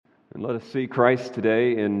And let us see Christ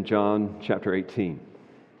today in John chapter 18.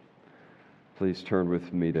 Please turn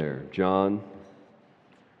with me there. John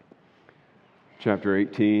chapter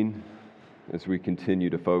 18, as we continue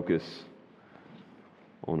to focus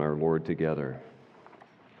on our Lord together.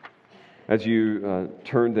 As you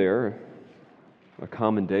turn there, a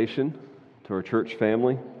commendation to our church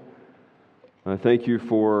family. Thank you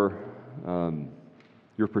for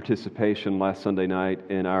your participation last Sunday night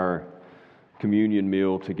in our communion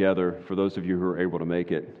meal together, for those of you who were able to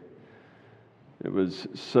make it. It was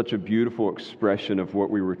such a beautiful expression of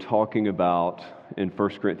what we were talking about in 1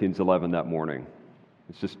 Corinthians 11 that morning.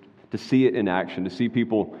 It's just to see it in action, to see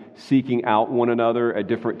people seeking out one another at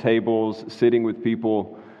different tables, sitting with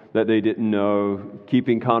people that they didn't know,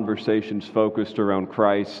 keeping conversations focused around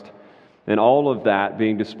Christ, and all of that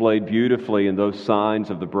being displayed beautifully in those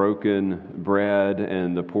signs of the broken bread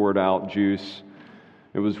and the poured out juice.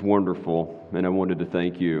 It was wonderful, and I wanted to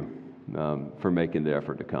thank you for making the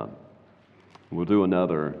effort to come. We'll do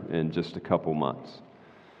another in just a couple months.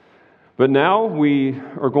 But now we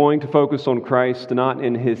are going to focus on Christ not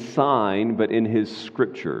in His sign, but in His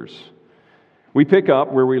scriptures. We pick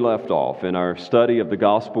up where we left off in our study of the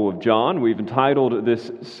Gospel of John. We've entitled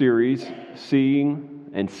this series, Seeing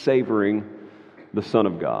and Savoring the Son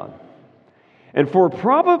of God. And for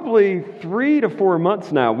probably 3 to 4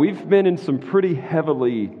 months now, we've been in some pretty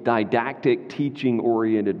heavily didactic,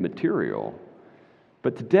 teaching-oriented material.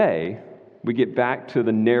 But today, we get back to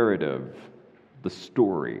the narrative, the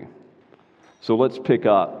story. So let's pick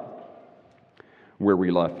up where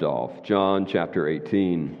we left off. John chapter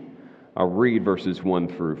 18. I'll read verses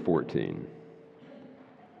 1 through 14.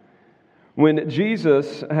 When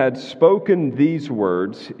Jesus had spoken these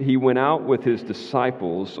words, he went out with his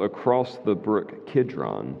disciples across the brook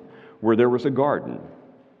Kidron, where there was a garden,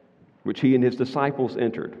 which he and his disciples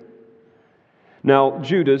entered. Now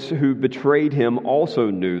Judas, who betrayed him, also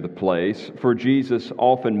knew the place, for Jesus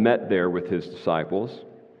often met there with his disciples.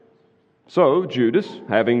 So Judas,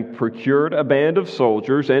 having procured a band of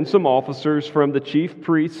soldiers and some officers from the chief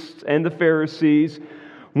priests and the Pharisees,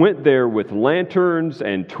 went there with lanterns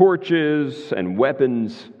and torches and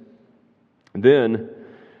weapons. Then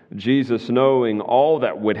Jesus, knowing all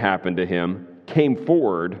that would happen to him, came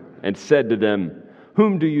forward and said to them,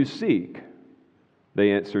 "Whom do you seek?"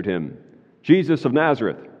 They answered him, "Jesus of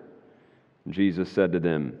Nazareth." Jesus said to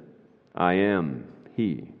them, "I am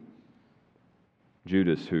he."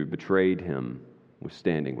 Judas, who betrayed him, was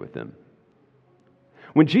standing with them.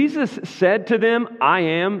 When Jesus said to them, "I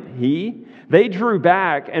am he," they drew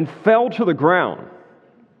back and fell to the ground.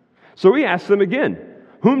 So he asked them again,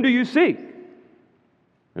 "Whom do you seek?"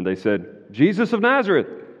 And they said, "Jesus of Nazareth."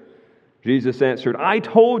 Jesus answered, "I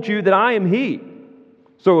told you that I am he.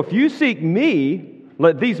 So if you seek me,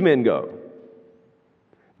 let these men go."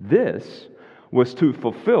 This was to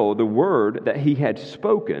fulfill the word that he had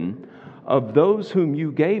spoken, "Of those whom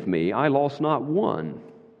you gave me, I lost not one."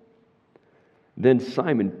 Then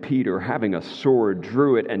Simon Peter, having a sword,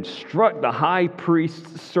 drew it and struck the high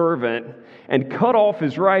priest's servant and cut off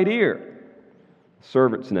his right ear. The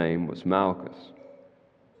servant's name was Malchus.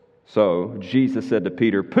 So Jesus said to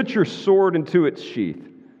Peter, "Put your sword into its sheath.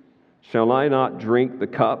 Shall I not drink the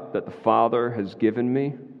cup that the Father has given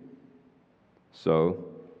me?" So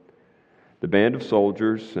the band of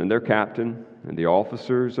soldiers and their captain and the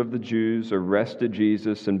officers of the Jews arrested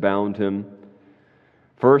Jesus and bound him.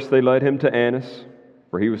 First, they led him to Annas,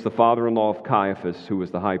 for he was the father-in-law of Caiaphas, who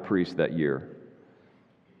was the high priest that year.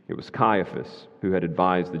 It was Caiaphas who had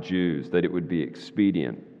advised the Jews that it would be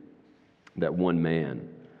expedient that one man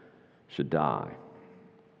should die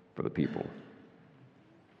for the people.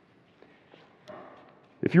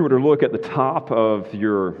 If you were to look at the top of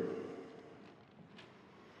your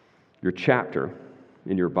chapter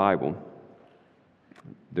in your Bible,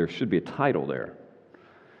 there should be a title there.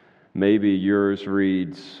 Maybe yours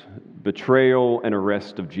reads, "Betrayal and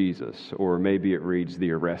Arrest of Jesus," or maybe it reads,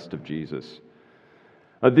 "The Arrest of Jesus."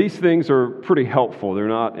 These things are pretty helpful. They're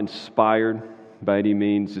not inspired by any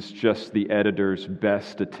means. It's just the editor's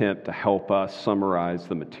best attempt to help us summarize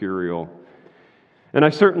the material. And I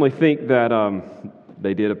certainly think that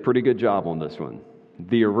they did a pretty good job on this one.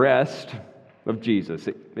 The arrest of Jesus.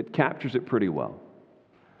 It captures it pretty well.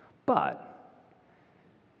 But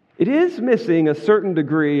it is missing a certain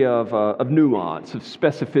degree of nuance, of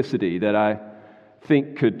specificity that I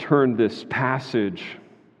think could turn this passage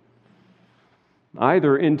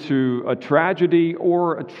either into a tragedy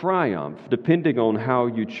or a triumph, depending on how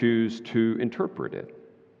you choose to interpret it.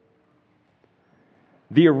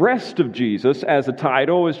 The arrest of Jesus as a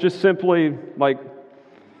title is just simply like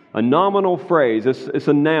a nominal phrase. It's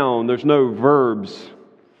a noun. There's no verbs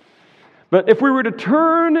But if we were to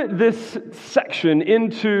turn this section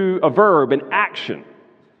into a verb, an action,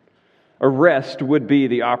 arrest would be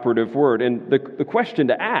the operative word. And the question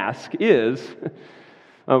to ask is,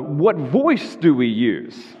 what voice do we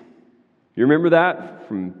use? You remember that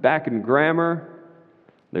from back in grammar?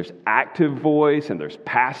 There's active voice and there's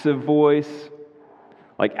passive voice.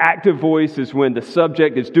 Like active voice is when the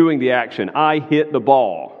subject is doing the action. I hit the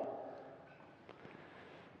ball.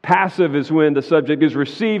 Passive is when the subject is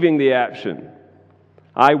receiving the action.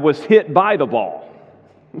 I was hit by the ball.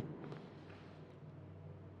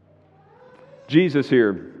 Jesus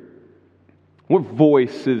here, what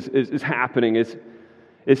voice is happening?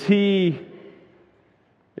 Is he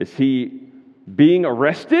being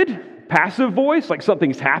arrested? Passive voice, like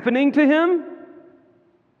something's happening to him?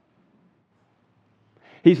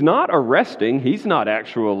 He's not arresting. He's not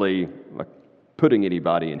actually putting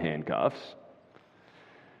anybody in handcuffs.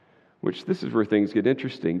 Which, this is where things get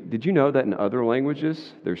interesting. Did you know that in other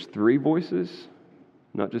languages, there's 3 voices,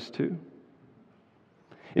 not just 2?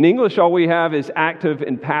 In English, all we have is active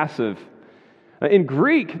and passive. In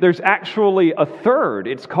Greek, there's actually a third.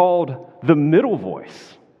 It's called the middle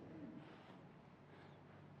voice.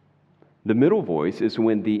 The middle voice is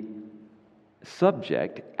when the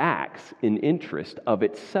subject acts in interest of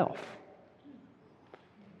itself.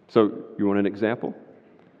 So, you want an example?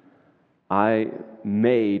 I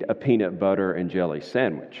made a peanut butter and jelly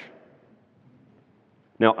sandwich.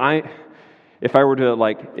 Now, if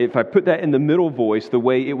I put that in the middle voice, the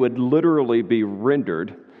way it would literally be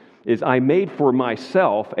rendered is I made for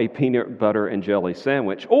myself a peanut butter and jelly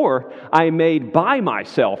sandwich, or I made by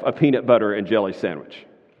myself a peanut butter and jelly sandwich.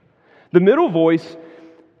 The middle voice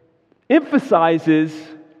emphasizes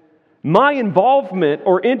my involvement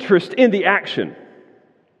or interest in the action.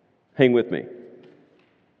 Hang with me.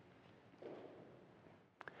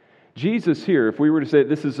 Jesus here, if we were to say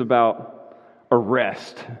this is about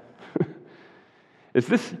arrest, is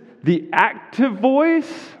this the active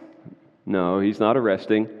voice? No, he's not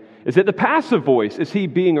arresting. Is it the passive voice? Is he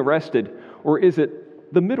being arrested? Or is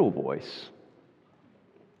it the middle voice?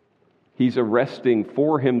 He's arresting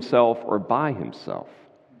for himself or by himself.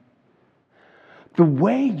 The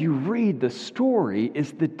way you read the story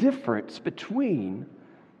is the difference between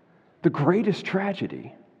the greatest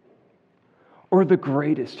tragedy or the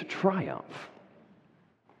greatest triumph.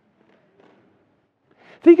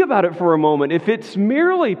 Think about it for a moment. If it's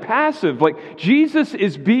merely passive, like Jesus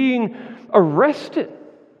is being arrested,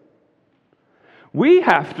 we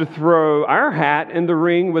have to throw our hat in the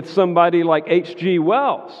ring with somebody like H.G.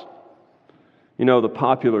 Wells. You know, the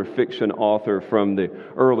popular fiction author from the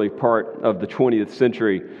early part of the 20th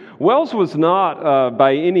century. Wells was not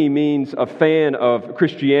by any means a fan of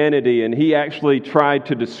Christianity, and he actually tried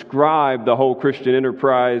to describe the whole Christian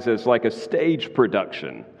enterprise as like a stage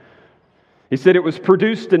production. He said it was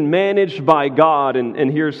produced and managed by God,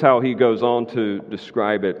 and here's how he goes on to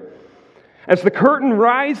describe it. As the curtain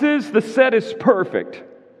rises, the set is perfect,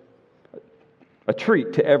 a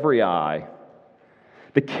treat to every eye.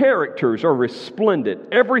 The characters are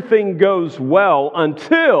resplendent. Everything goes well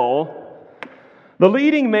until the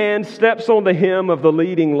leading man steps on the hem of the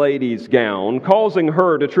leading lady's gown, causing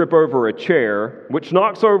her to trip over a chair, which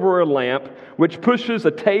knocks over a lamp, which pushes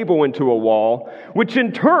a table into a wall, which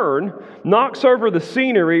in turn knocks over the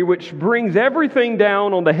scenery, which brings everything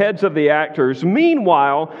down on the heads of the actors.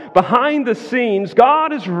 Meanwhile, behind the scenes,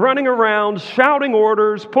 God is running around, shouting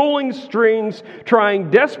orders, pulling strings,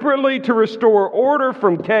 trying desperately to restore order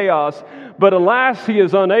from chaos, but alas, he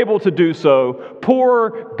is unable to do so.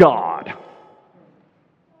 Poor God.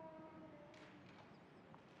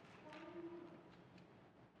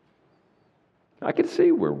 I could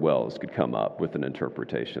see where Wells could come up with an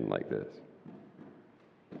interpretation like this.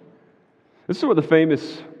 This is what the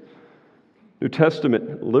famous New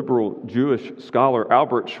Testament liberal Jewish scholar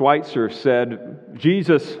Albert Schweitzer said.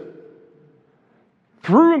 Jesus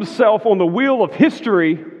threw himself on the wheel of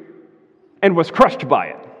history and was crushed by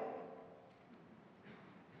it.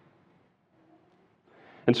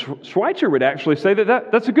 And Schweitzer would actually say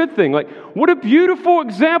that's a good thing. Like, what a beautiful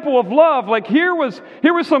example of love. Like, here was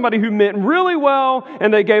somebody who meant really well,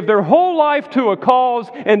 and they gave their whole life to a cause,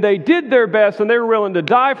 and they did their best, and they were willing to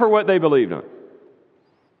die for what they believed in.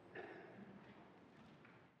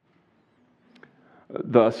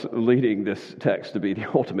 Thus, leading this text to be the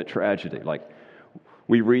ultimate tragedy. Like,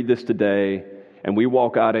 we read this today, and we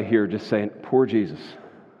walk out of here just saying, poor Jesus.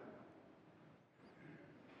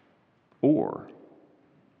 Or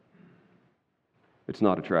it's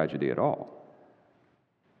not a tragedy at all.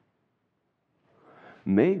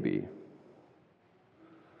 Maybe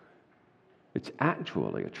it's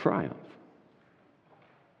actually a triumph.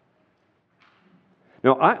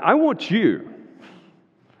 Now, I want you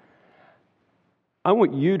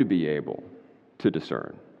to be able to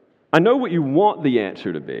discern. I know what you want the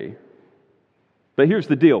answer to be, but here's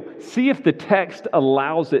the deal. See if the text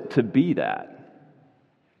allows it to be that.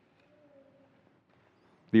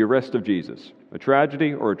 The arrest of Jesus, a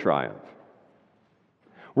tragedy or a triumph?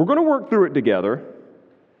 We're going to work through it together.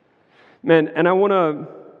 Man, and I want to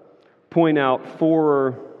point out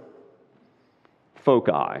 4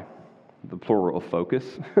 foci, the plural of focus,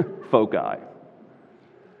 foci.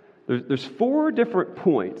 There's 4 different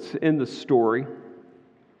points in the story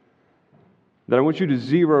that I want you to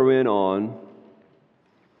zero in on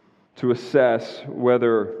to assess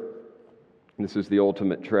whether this is the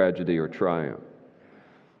ultimate tragedy or triumph.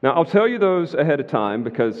 Now, I'll tell you those ahead of time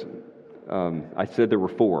because I said there were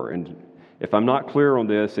 4, and if I'm not clear on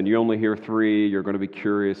this and you only hear 3, you're going to be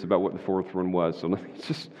curious about what the 4th one was. So let me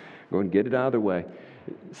just go and get it out of the way.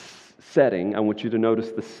 Setting, I want you to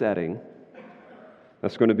notice the setting.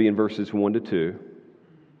 That's going to be in verses 1 to 2.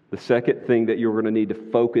 The second thing that you're going to need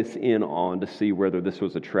to focus in on to see whether this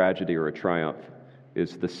was a tragedy or a triumph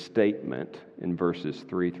is the statement in verses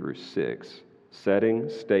 3 through 6. Setting,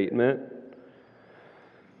 statement.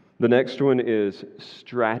 The next one is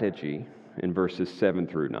strategy in verses 7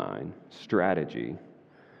 through 9. Strategy.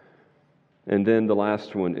 And then the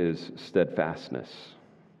last one is steadfastness.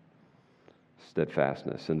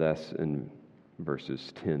 Steadfastness, and that's in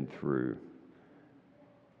verses 10 through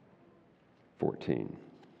 14.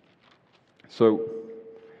 So,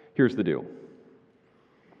 here's the deal.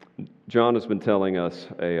 John has been telling us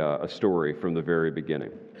a story from the very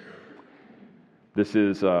beginning. This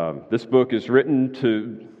book is written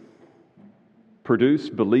to produce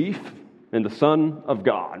belief in the Son of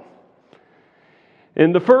God.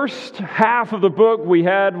 In the first half of the book, we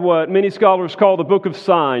had what many scholars call the book of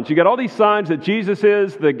signs. You got all these signs that Jesus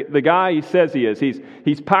is the guy he says he is.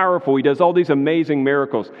 He's powerful. He does all these amazing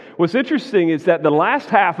miracles. What's interesting is that the last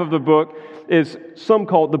half of the book is some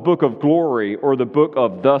call it the book of glory or the book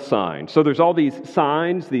of the signs. So there's all these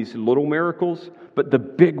signs, these little miracles, but the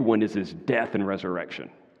big one is his death and resurrection.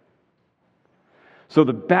 So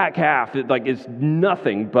the back half is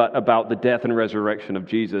nothing but about the death and resurrection of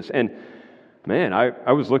Jesus. And man,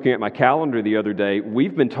 I was looking at my calendar the other day.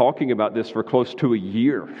 We've been talking about this for close to a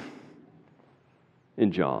year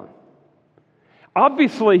in John.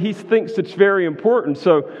 Obviously, he thinks it's very important.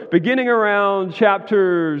 So beginning around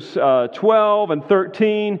chapters 12 and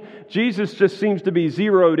 13, Jesus just seems to be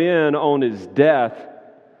zeroed in on his death.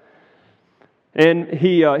 And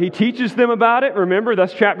he teaches them about it. Remember,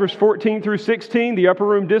 that's chapters 14 through 16, the upper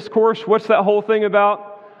room discourse. What's that whole thing about?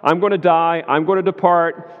 I'm going to die. I'm going to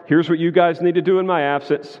depart. Here's what you guys need to do in my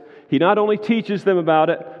absence. He not only teaches them about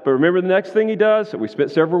it, but remember the next thing he does? We spent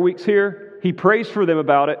several weeks here. He prays for them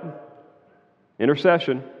about it.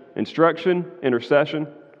 Intercession, instruction, intercession.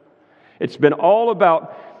 It's been all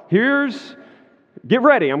about, get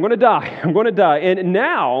ready. I'm going to die. I'm going to die. And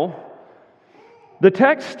now, the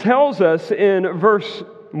text tells us in verse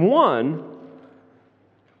 1,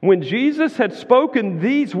 when Jesus had spoken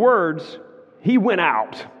these words, he went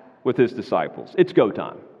out with his disciples. It's go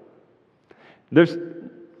time. There's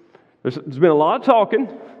been a lot of talking.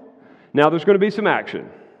 Now there's going to be some action.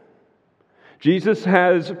 Jesus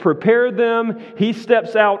has prepared them. He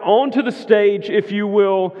steps out onto the stage, if you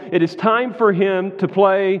will. It is time for him to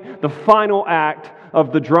play the final act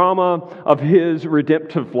of the drama of his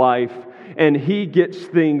redemptive life. And he gets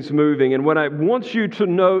things moving. And what I want you to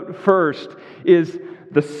note first is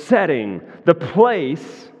the setting, the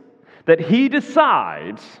place that he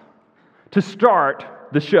decides to start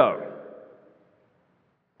the show.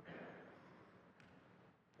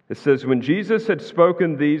 It says, when Jesus had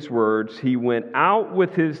spoken these words, he went out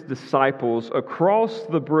with his disciples across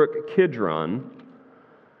the brook Kidron,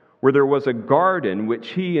 where there was a garden which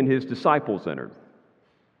he and his disciples entered.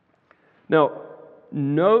 Now,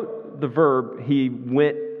 note the verb, he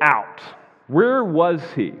went out. Where was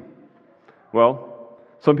he? Well,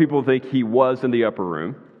 some people think he was in the upper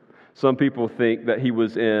room. Some people think that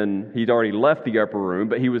he'd already left the upper room,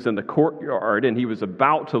 but he was in the courtyard and he was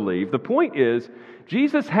about to leave. The point is,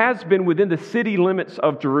 Jesus has been within the city limits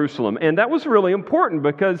of Jerusalem, and that was really important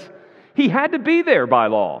because he had to be there by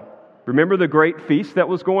law. Remember the great feast that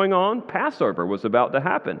was going on? Passover was about to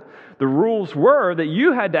happen. The rules were that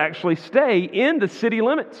you had to actually stay in the city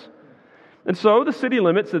limits. And so the city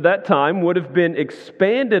limits at that time would have been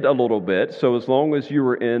expanded a little bit. So as long as you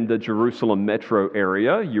were in the Jerusalem metro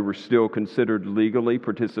area, you were still considered legally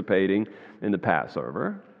participating in the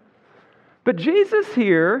Passover. But Jesus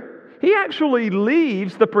here, he actually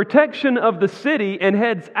leaves the protection of the city and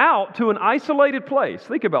heads out to an isolated place.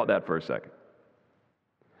 Think about that for a second.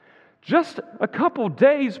 Just a couple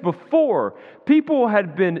days before, people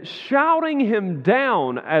had been shouting him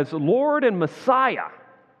down as Lord and Messiah.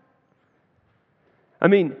 I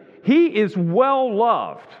mean, he is well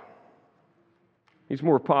loved. He's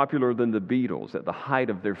more popular than the Beatles at the height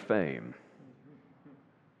of their fame.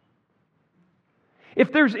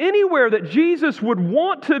 If there's anywhere that Jesus would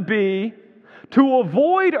want to be to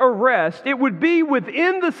avoid arrest, it would be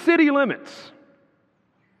within the city limits.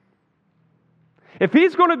 If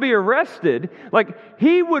he's going to be arrested,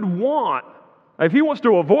 he would want, if he wants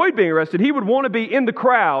to avoid being arrested, he would want to be in the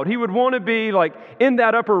crowd. He would want to be in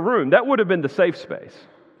that upper room. That would have been the safe space.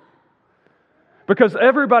 Because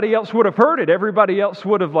everybody else would have heard it. Everybody else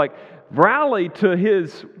would have rallied to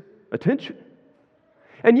his attention.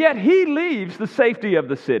 And yet he leaves the safety of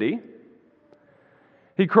the city.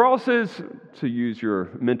 He crosses, to use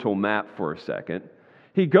your mental map for a second,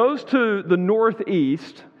 he goes to the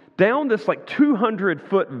northeast, down this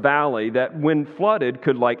 200-foot valley that when flooded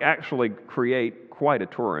could actually create quite a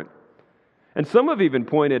torrent. And some have even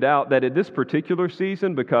pointed out that in this particular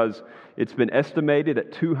season, because it's been estimated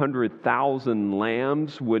that 200,000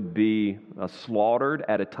 lambs would be slaughtered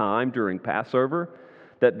at a time during Passover,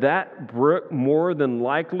 that brook more than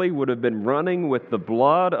likely would have been running with the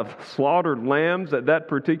blood of slaughtered lambs at that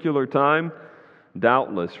particular time,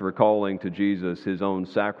 doubtless recalling to Jesus his own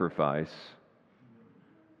sacrifice.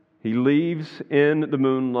 He leaves in the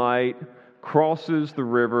moonlight, crosses the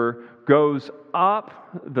river, goes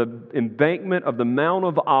up the embankment of the Mount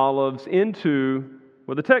of Olives into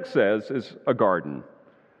what the text says is a garden.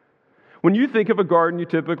 When you think of a garden, you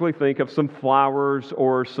typically think of some flowers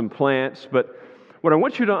or some plants, but what I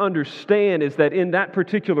want you to understand is that in that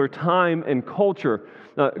particular time and culture,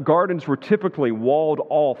 gardens were typically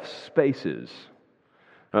walled-off spaces.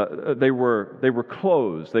 They were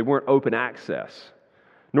closed. They weren't open access.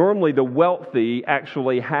 Normally, the wealthy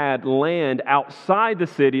actually had land outside the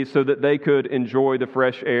city so that they could enjoy the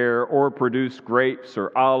fresh air or produce grapes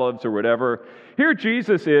or olives or whatever. Here,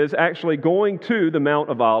 Jesus is actually going to the Mount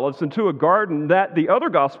of Olives and to a garden that the other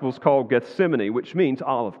Gospels call Gethsemane, which means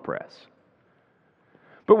olive press.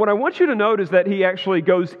 But what I want you to note is that he actually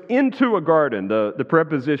goes into a garden. The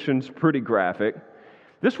preposition's pretty graphic.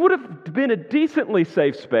 This would have been a decently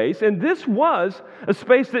safe space, and this was a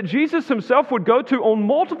space that Jesus himself would go to on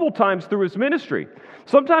multiple times through his ministry.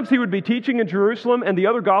 Sometimes he would be teaching in Jerusalem, and the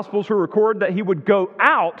other Gospels will record that he would go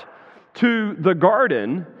out to the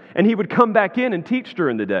garden, and he would come back in and teach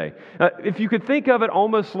during the day. If you could think of it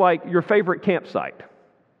almost like your favorite campsite.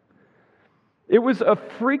 It was a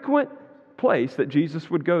frequent place that Jesus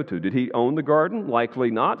would go to. Did he own the garden?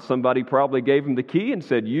 Likely not. Somebody probably gave him the key and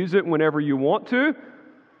said, use it whenever you want to.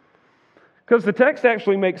 Because the text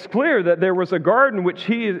actually makes clear that there was a garden which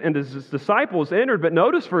he and his disciples entered. But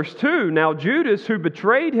notice verse 2, now Judas, who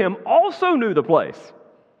betrayed him, also knew the place.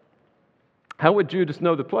 How would Judas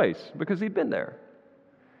know the place? Because he'd been there.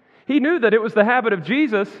 He knew that it was the habit of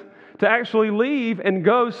Jesus to actually leave and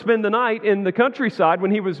go spend the night in the countryside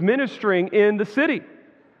when he was ministering in the city.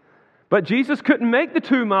 But Jesus couldn't make the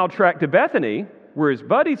 2-mile trek to Bethany, where his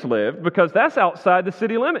buddies lived, because that's outside the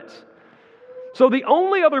city limits. So the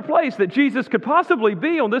only other place that Jesus could possibly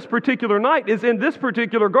be on this particular night is in this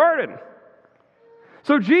particular garden.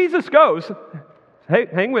 So Jesus goes, hey,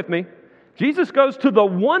 hang with me, Jesus goes to the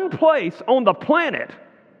one place on the planet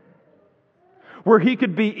where he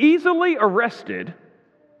could be easily arrested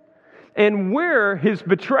and where his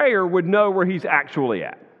betrayer would know where he's actually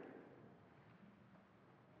at.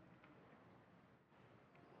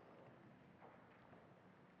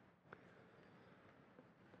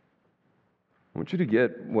 I want you to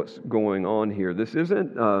get what's going on here. This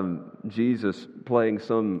isn't Jesus playing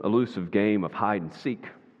some elusive game of hide and seek.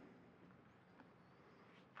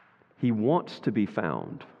 He wants to be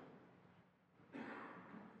found.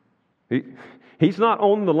 He's not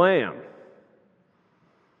on the lam.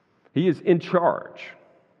 He is in charge.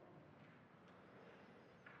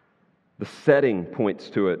 The setting points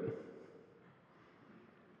to it.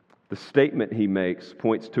 The statement he makes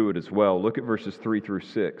points to it as well. Look at verses 3 through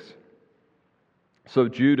 6. So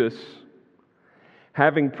Judas,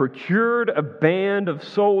 having procured a band of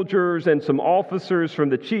soldiers and some officers from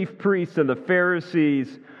the chief priests and the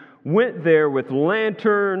Pharisees, went there with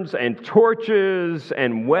lanterns and torches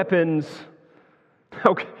and weapons.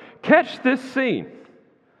 Okay, catch this scene.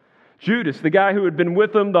 Judas, the guy who had been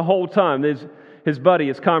with them the whole time, his buddy,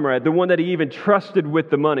 his comrade, the one that he even trusted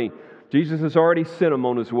with the money, Jesus has already sent him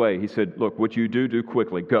on his way. He said, look, what you do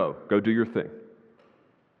quickly. Go do your thing.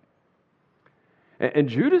 And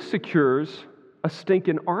Judas secures a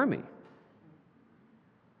stinking army.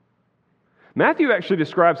 Matthew actually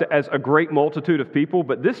describes it as a great multitude of people,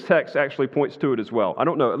 but this text actually points to it as well. I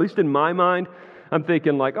don't know, at least in my mind, I'm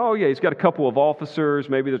thinking like, oh yeah, he's got a couple of officers,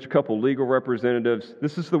 maybe there's a couple of legal representatives.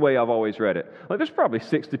 This is the way I've always read it. Like there's probably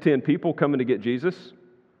 6 to 10 people coming to get Jesus.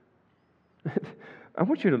 I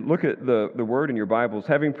want you to look at the word in your Bibles,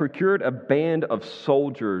 having procured a band of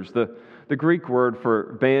soldiers. The Greek word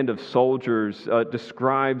for band of soldiers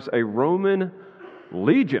describes a Roman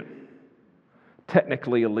legion.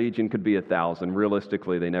 Technically, a legion could be 1,000.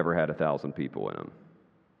 Realistically, they never had 1,000 people in them.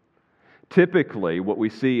 Typically, what we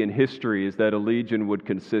see in history is that a legion would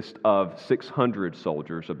consist of 600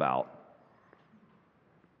 soldiers about.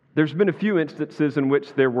 There's been a few instances in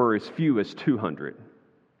which there were as few as 200.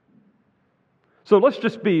 So let's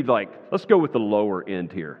go with the lower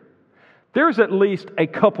end here. There's at least a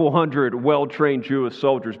couple hundred well-trained Jewish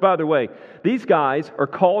soldiers. By the way, these guys are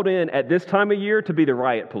called in at this time of year to be the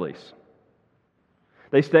riot police.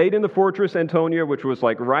 They stayed in the fortress Antonia, which was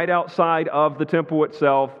like right outside of the temple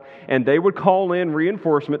itself, and they would call in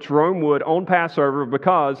reinforcements, Rome would, on Passover,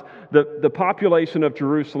 because the population of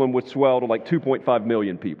Jerusalem would swell to like 2.5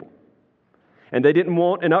 million people. And they didn't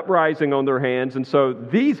want an uprising on their hands, and so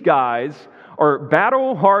these guys are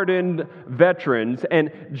battle-hardened veterans,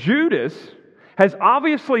 and Judas has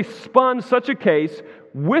obviously spun such a case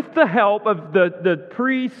with the help of the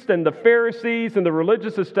priests and the Pharisees and the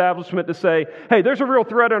religious establishment to say, hey, there's a real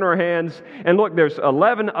threat on our hands, and look, there's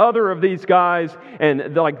 11 other of these guys,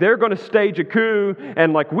 and they're going to stage a coup,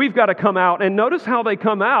 and we've got to come out. And notice how they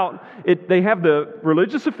come out. They have the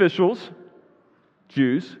religious officials,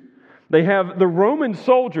 Jews, they have the Roman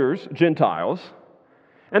soldiers, Gentiles,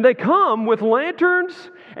 and they come with lanterns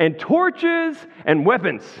and torches and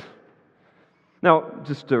weapons. Now,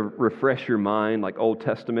 just to refresh your mind, like Old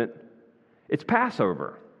Testament, it's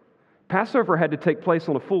Passover. Passover had to take place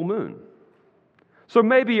on a full moon. So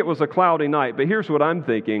maybe it was a cloudy night, but here's what I'm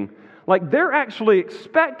thinking. They're actually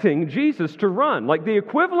expecting Jesus to run. The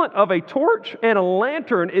equivalent of a torch and a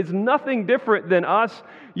lantern is nothing different than us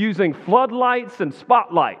using floodlights and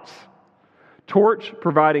spotlights. Torch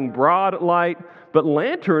providing broad light, but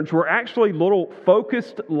lanterns were actually little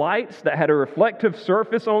focused lights that had a reflective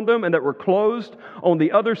surface on them and that were closed on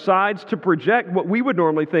the other sides to project what we would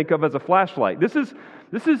normally think of as a flashlight. This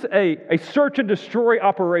is a search and destroy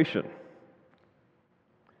operation.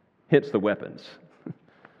 Hence the weapons.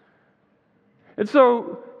 And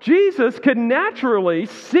so Jesus could naturally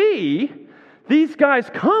see these guys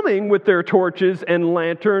coming with their torches and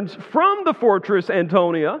lanterns from the fortress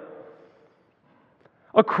Antonia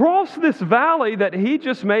across this valley that he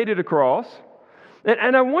just made it across.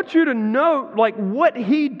 And I want you to note what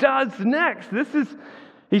he does next.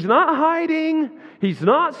 He's not hiding, he's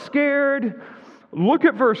not scared. Look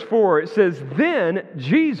at verse 4. It says, then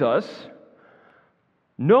Jesus,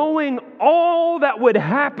 knowing all that would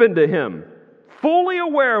happen to him, fully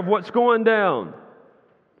aware of what's going down,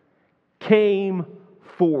 came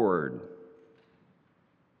forward.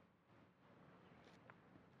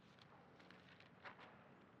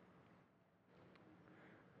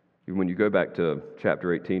 When you go back to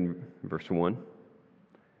chapter 18, verse 1,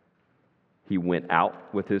 he went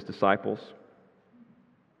out with his disciples.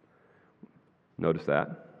 Notice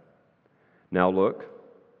that. Now look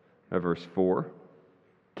at verse 4.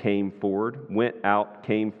 Came forward, went out,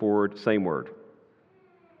 came forward, same word.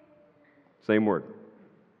 Same word.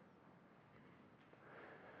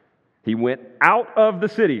 He went out of the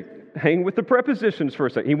city. Hang with the prepositions for a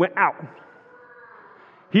second. He went out.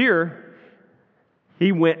 Here,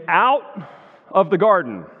 he went out of the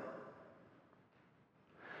garden.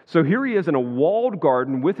 So here he is in a walled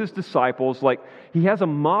garden with his disciples. He has a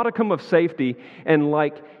modicum of safety, and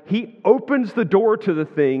he opens the door to the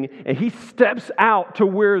thing and he steps out to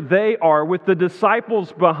where they are with the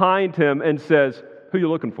disciples behind him and says, who are you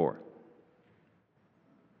looking for?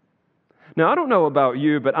 Now, I don't know about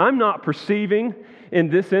you, but I'm not perceiving in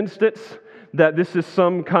this instance that this is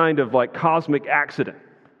some kind of cosmic accident.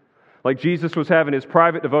 Jesus was having his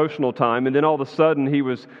private devotional time, and then all of a sudden he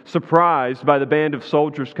was surprised by the band of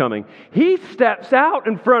soldiers coming. He steps out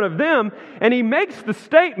in front of them, and he makes the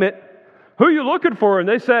statement, who are you looking for? And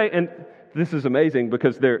they say, and this is amazing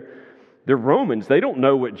because they're Romans. They don't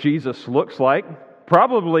know what Jesus looks like.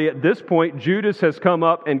 Probably at this point, Judas has come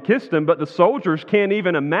up and kissed him, but the soldiers can't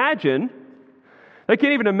even imagine. They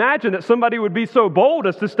can't even imagine that somebody would be so bold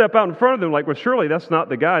as to step out in front of them well, surely that's not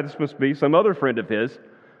the guy. This must be some other friend of his.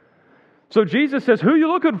 So Jesus says, who are you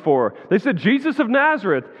looking for? They said, Jesus of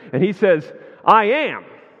Nazareth. And he says, I am.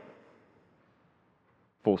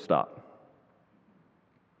 Full stop.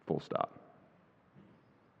 Full stop.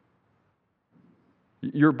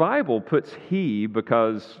 Your Bible puts he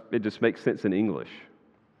because it just makes sense in English.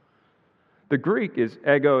 The Greek is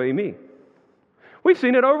ego eimi. We've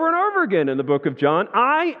seen it over and over again in the book of John.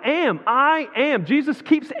 I am. Jesus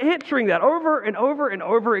keeps answering that over and over and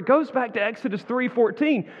over. It goes back to Exodus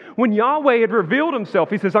 3:14. When Yahweh had revealed himself,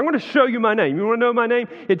 he says, I'm going to show you my name. You want to know my name?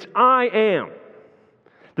 It's I am.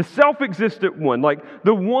 The self-existent one, like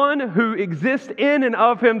the one who exists in and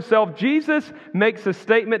of himself. Jesus makes a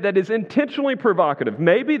statement that is intentionally provocative.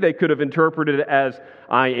 Maybe they could have interpreted it as,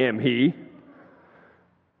 I am he.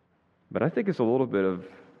 But I think it's a lot of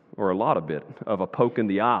a poke in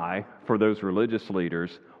the eye for those religious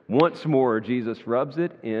leaders. Once more, Jesus rubs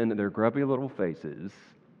it in their grubby little faces.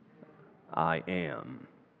 I am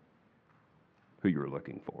who you're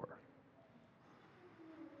looking for.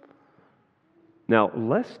 Now,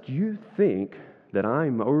 lest you think that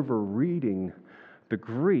I'm overreading the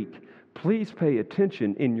Greek, please pay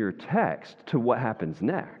attention in your text to what happens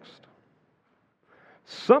next.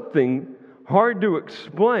 Something hard to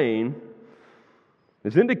explain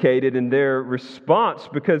is indicated in their response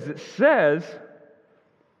because it says,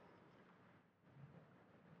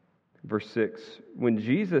 verse 6, when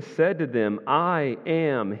Jesus said to them, I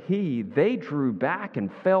am he, they drew back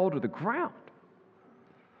and fell to the ground.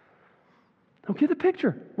 Now get the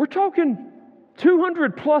picture. We're talking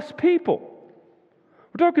 200 plus people.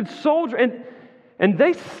 We're talking soldiers. And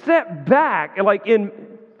they step back like in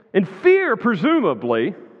fear,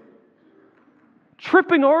 presumably,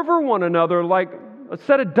 tripping over one another like a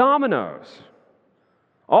set of dominoes.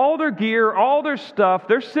 All their gear, all their stuff,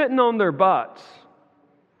 they're sitting on their butts.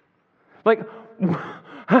 Like,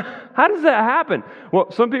 how does that happen?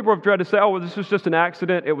 Well, some people have tried to say, oh, well, this was just an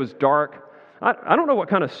accident. It was dark. I don't know what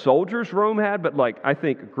kind of soldiers Rome had, but I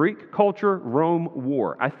think Greek culture, Rome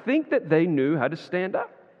war. I think that they knew how to stand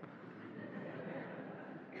up.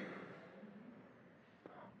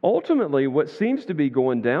 Ultimately, what seems to be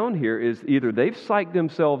going down here is either they've psyched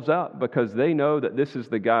themselves up because they know that this is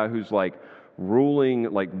the guy who's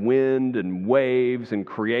ruling wind and waves and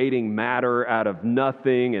creating matter out of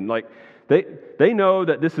nothing, and they know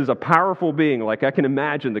that this is a powerful being. I can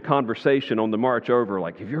imagine the conversation on the march over,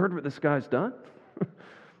 have you heard what this guy's done?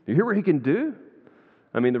 You hear what he can do?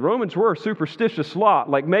 I mean, the Romans were a superstitious lot.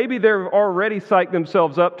 Maybe they've already psyched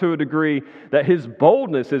themselves up to a degree that his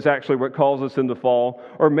boldness is actually what causes him to fall.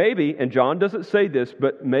 Or maybe, and John doesn't say this,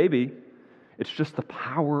 but maybe it's just the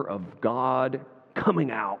power of God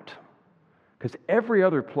coming out. Because every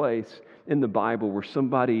other place in the Bible where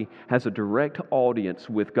somebody has a direct audience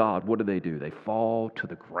with God, what do? They fall to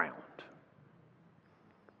the ground.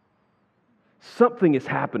 Something is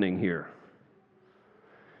happening here.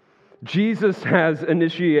 Jesus has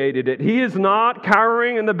initiated it. He is not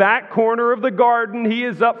cowering in the back corner of the garden. He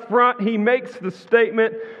is up front. He makes the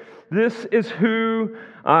statement, this is who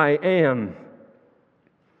I am.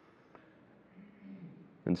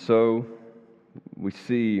 And so we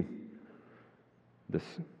see the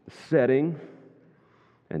setting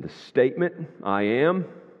and the statement, I am.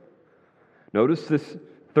 Notice this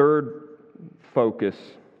third focus,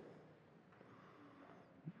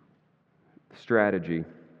 strategy.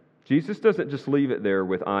 Jesus doesn't just leave it there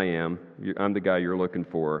with I am. I'm the guy you're looking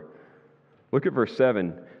for. Look at verse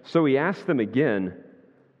 7. So he asked them again.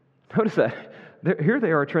 Notice that. Here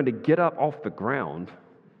they are trying to get up off the ground.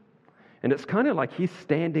 And it's kind of like he's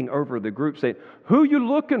standing over the group saying, who you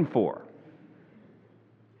looking for?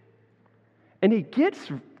 And he gets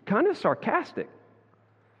kind of sarcastic.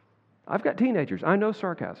 I've got teenagers. I know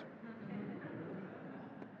sarcasm.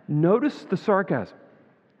 Notice the sarcasm.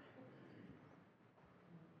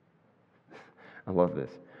 I love this.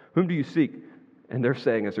 Whom do you seek? And they're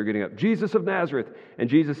saying as they're getting up, Jesus of Nazareth. And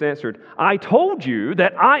Jesus answered, I told you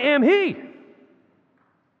that I am he.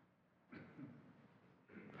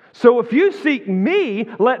 So if you seek me,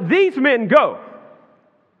 let these men go.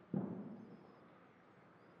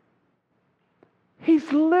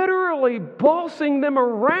 He's literally bossing them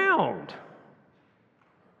around.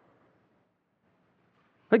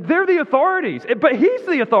 They're the authorities, but he's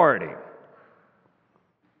the authority.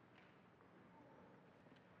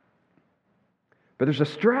 But there's a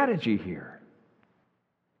strategy here.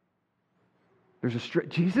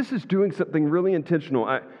 Jesus is doing something really intentional.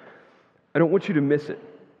 I don't want you to miss it.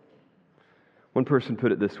 One person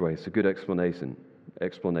put it this way. It's a good explanation.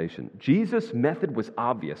 Jesus' method was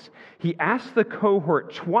obvious. He asked the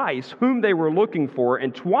cohort twice whom they were looking for,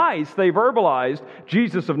 and twice they verbalized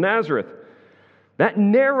Jesus of Nazareth. That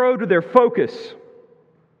narrowed their focus.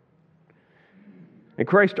 And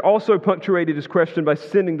Christ also punctuated his question by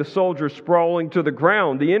sending the soldiers sprawling to the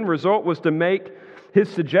ground. The end result was to make his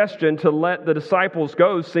suggestion to let the disciples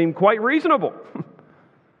go seem quite reasonable.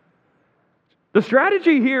 The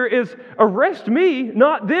strategy here is arrest me,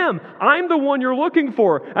 not them. I'm the one you're looking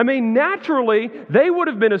for. I mean, naturally, they would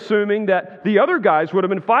have been assuming that the other guys would have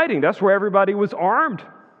been fighting. That's where everybody was armed.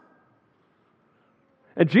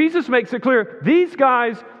 And Jesus makes it clear, these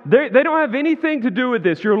guys, they don't have anything to do with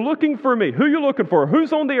this. You're looking for me. Who are you looking for?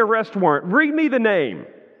 Who's on the arrest warrant? Read me the name.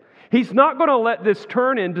 He's not going to let this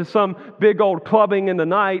turn into some big old clubbing in the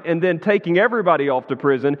night and then taking everybody off to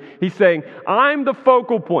prison. He's saying, I'm the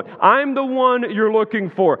focal point. I'm the one you're looking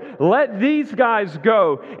for. Let these guys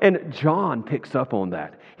go. And John picks up on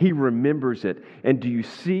that. He remembers it. And do you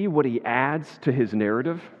see what he adds to his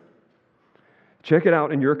narrative? Check it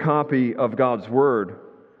out in your copy of God's Word.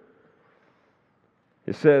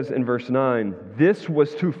 It says in verse 9, this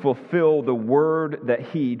was to fulfill the word that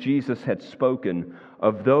he, Jesus, had spoken.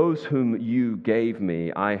 Of those whom you gave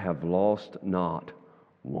me, I have lost not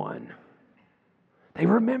one. They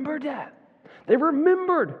remembered that. They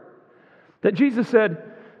remembered that Jesus said,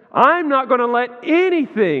 I'm not going to let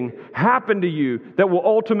anything happen to you that will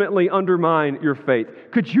ultimately undermine your faith.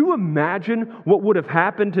 Could you imagine what would have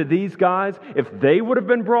happened to these guys if they would have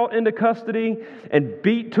been brought into custody and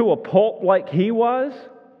beat to a pulp like he was?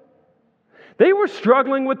 They were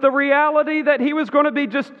struggling with the reality that he was going to be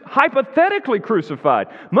just hypothetically crucified,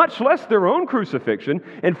 much less their own crucifixion.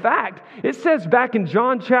 In fact, it says back in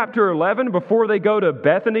John chapter 11, before they go to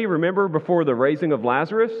Bethany, remember, before the raising of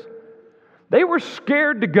Lazarus? They were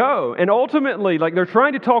scared to go, and ultimately, they're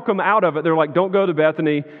trying to talk them out of it. They're like, don't go to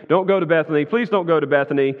Bethany, don't go to Bethany, please don't go to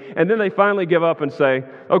Bethany. And then they finally give up and say,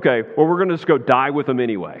 okay, well, we're going to just go die with them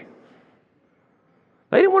anyway.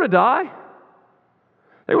 They didn't want to die.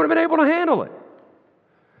 They would have been able to handle it.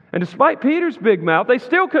 And despite Peter's big mouth, they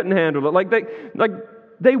still couldn't handle it.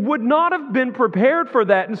 They would not have been prepared for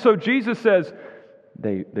that. And so Jesus says,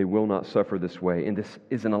 They will not suffer this way. And this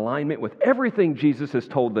is in alignment with everything Jesus has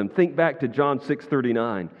told them. Think back to John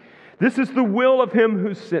 6:39. This is the will of him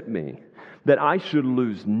who sent me, that I should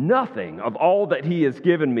lose nothing of all that he has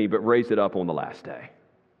given me, but raise it up on the last day.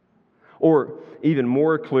 Or even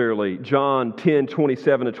more clearly, John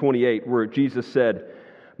 10:27-28, where Jesus said,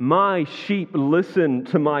 my sheep listen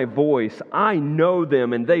to my voice. I know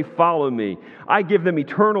them and they follow me. I give them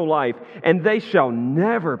eternal life and they shall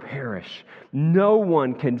never perish. No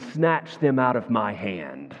one can snatch them out of my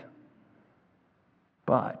hand.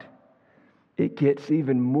 But it gets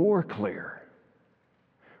even more clear.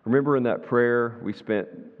 Remember in that prayer we spent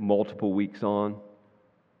multiple weeks on?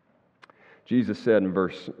 Jesus said in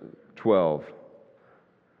verse 12,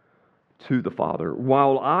 to the Father,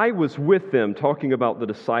 while I was with them, talking about the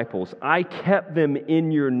disciples, I kept them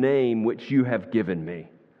in your name which you have given me.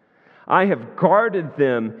 I have guarded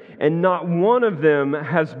them, and not one of them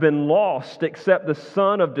has been lost except the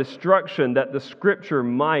son of destruction, that the scripture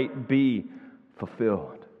might be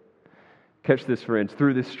fulfilled. Catch this, friends.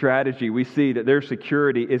 Through this strategy, we see that their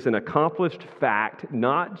security is an accomplished fact,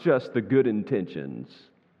 not just the good intentions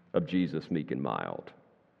of Jesus, meek and mild.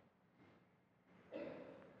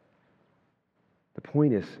 The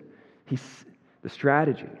point is, the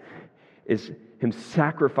strategy is him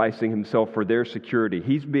sacrificing himself for their security.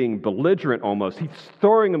 He's being belligerent almost. He's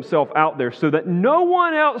throwing himself out there so that no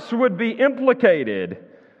one else would be implicated.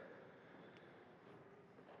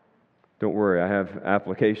 Don't worry, I have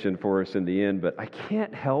application for us in the end, but I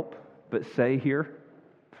can't help but say here,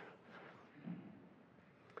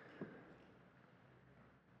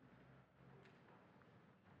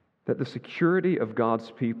 that the security of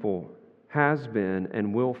God's people has been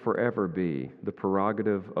and will forever be the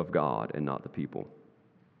prerogative of God and not the people.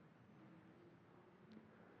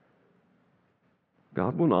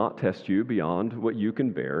 God will not test you beyond what you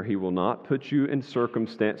can bear. He will not put you in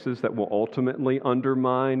circumstances that will ultimately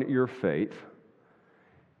undermine your faith.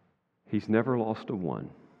 He's never lost a one.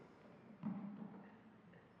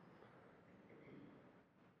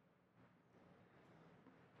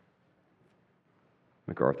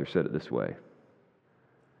 MacArthur said it this way: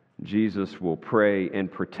 Jesus will pray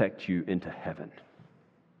and protect you into heaven.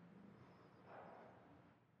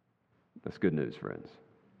 That's good news, friends.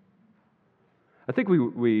 I think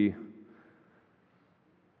we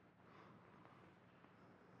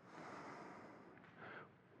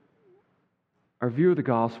our view of the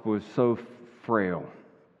gospel is so frail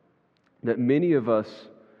that many of us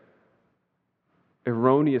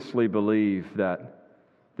erroneously believe that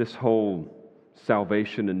this whole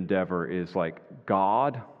salvation endeavor is like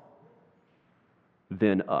God,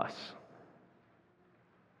 then us.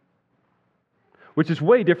 Which is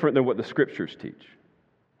way different than what the Scriptures teach.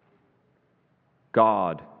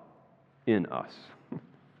 God in us.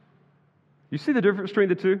 You see the difference between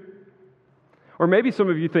the two? Or maybe some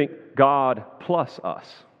of you think God plus us.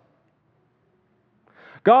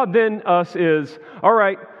 God then us is, all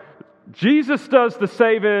right, Jesus does the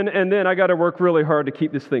saving, and then I got to work really hard to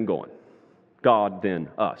keep this thing going. God then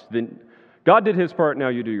us. Then God did his part, now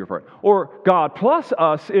you do your part. Or God plus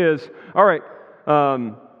us is, all right,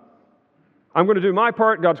 I'm going to do my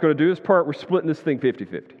part, God's going to do his part, we're splitting this thing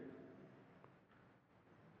 50-50.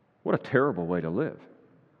 What a terrible way to live.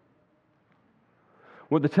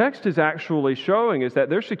 What the text is actually showing is that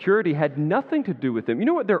their security had nothing to do with them. You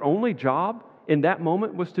know what their only job in that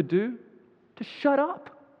moment was to do? To shut up.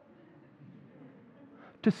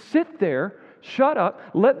 To sit there, shut up,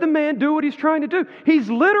 let the man do what he's trying to do. He's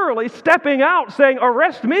literally stepping out saying,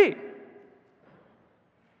 arrest me.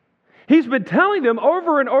 He's been telling them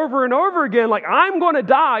over and over and over again, like, I'm going to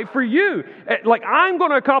die for you. Like, I'm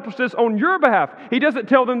going to accomplish this on your behalf. He doesn't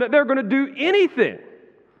tell them that they're going to do anything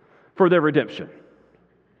for their redemption.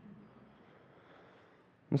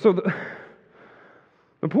 And so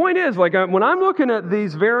the point is, like, when I'm looking at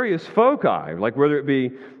these various foci, like whether it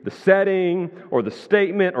be the setting or the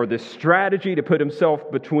statement or this strategy to put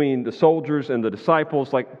himself between the soldiers and the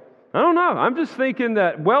disciples, like, I don't know. I'm just thinking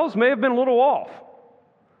that Wells may have been a little off.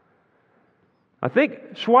 I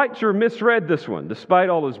think Schweitzer misread this one, despite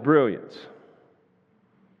all his brilliance.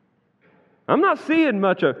 I'm not seeing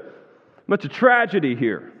much of tragedy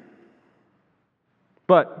here.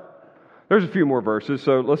 But there's a few more verses,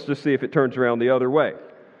 so let's just see if it turns around the other way.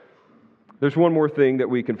 There's one more thing that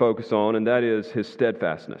we can focus on, and that is his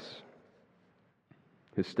steadfastness.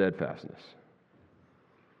 His steadfastness.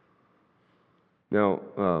 Now,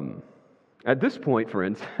 at this point,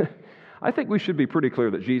 friends, I think we should be pretty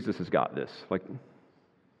clear that Jesus has got this. Like,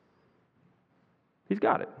 he's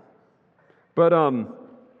got it. But,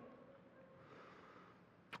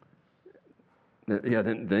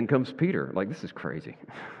 then comes Peter. Like, this is crazy.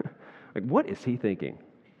 Like, what is he thinking?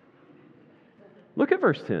 Look at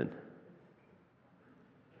verse 10.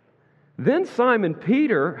 Then Simon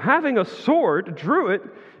Peter, having a sword, drew it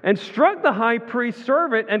and struck the high priest's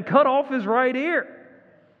servant and cut off his right ear.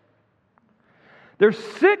 There's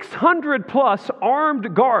 600 plus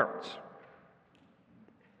armed guards.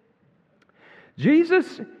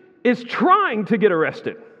 Jesus is trying to get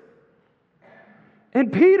arrested.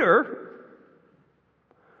 And Peter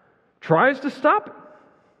tries to stop it.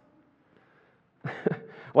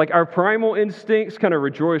 Like our primal instincts kind of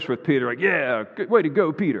rejoice with Peter. Like, yeah, good way to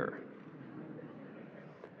go, Peter.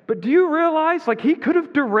 But do you realize, like, he could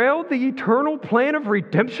have derailed the eternal plan of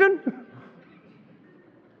redemption?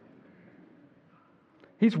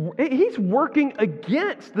 He's working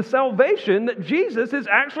against the salvation that Jesus is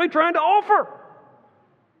actually trying to offer.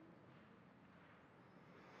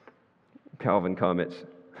 Calvin comments,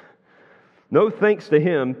 no thanks to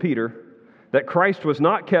him, Peter, that Christ was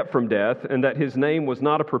not kept from death and that his name was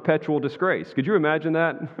not a perpetual disgrace. Could you imagine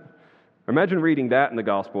that? Imagine reading that in the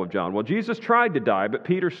Gospel of John. Well, Jesus tried to die, but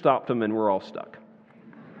Peter stopped him and we're all stuck.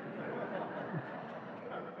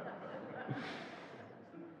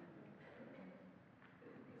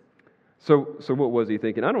 So what was he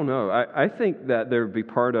thinking? I don't know. I think that there would be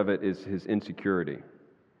part of it is his insecurity.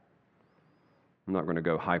 I'm not going to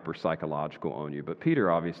go hyper-psychological on you, but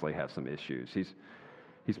Peter obviously has some issues.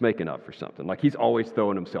 He's making up for something. Like, he's always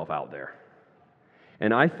throwing himself out there.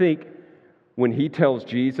 And I think when he tells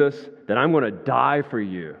Jesus that I'm going to die for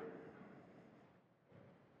you,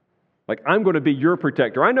 like, I'm going to be your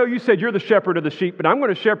protector. I know you said you're the shepherd of the sheep, but I'm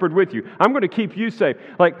going to shepherd with you. I'm going to keep you safe.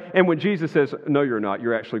 Like, and when Jesus says, no, you're not.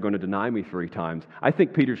 You're actually going to deny me 3 times. I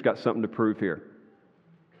think Peter's got something to prove here.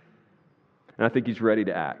 And I think he's ready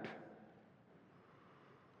to act.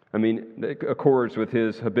 I mean, it accords with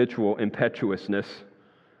his habitual impetuousness.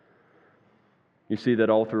 You see that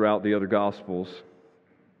all throughout the other Gospels.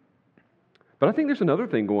 But I think there's another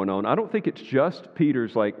thing going on. I don't think it's just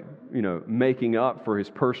Peter's, making up for his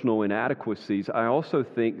personal inadequacies. I also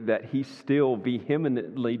think that he still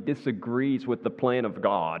vehemently disagrees with the plan of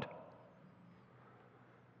God.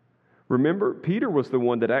 Remember, Peter was the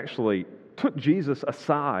one that actually took Jesus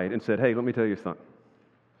aside and said, hey, let me tell you something.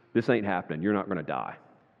 This ain't happening. You're not going to die.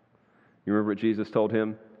 You remember what Jesus told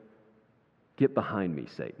him? Get behind me,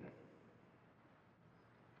 Satan.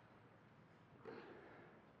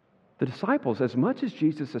 The disciples, as much as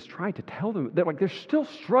Jesus has tried to tell them, they're still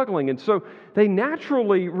struggling, and so they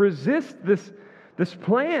naturally resist this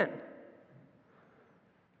plan.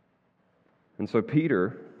 And so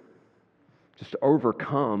Peter, just to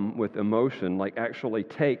overcome with emotion, actually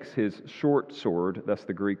takes his short sword, that's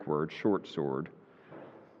the Greek word, short sword,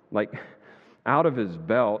 out of his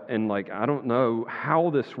belt, and I don't know how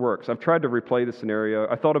this works. I've tried to replay the scenario.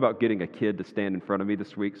 I thought about getting a kid to stand in front of me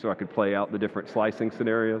this week so I could play out the different slicing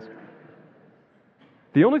scenarios.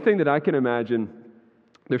 The only thing that I can imagine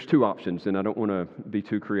There's two options, and I don't want to be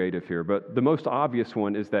too creative here, but the most obvious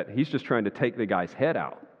one is that he's just trying to take the guy's head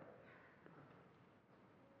out.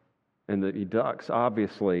 And that he ducks,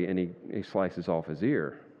 obviously, and he slices off his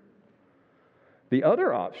ear. The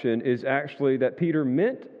other option is actually that Peter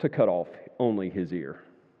meant to cut off only his ear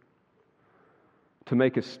to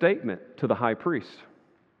make a statement to the high priest.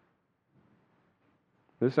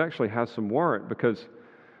 This actually has some warrant because,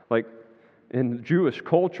 like, in Jewish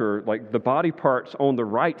culture, like, the body parts on the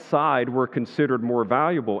right side were considered more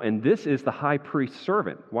valuable, and this is the high priest's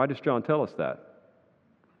servant. Why does John tell us that?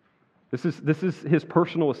 This is his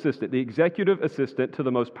personal assistant, the executive assistant to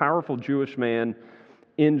the most powerful Jewish man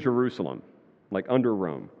in Jerusalem, like under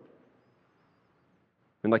Rome.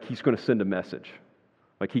 And like he's going to send a message.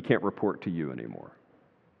 Like he can't report to you anymore.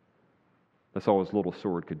 That's all his little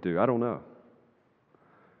sword could do. I don't know.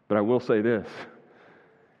 But I will say this.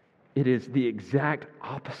 It is the exact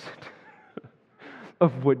opposite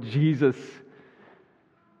of what Jesus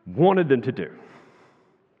wanted them to do.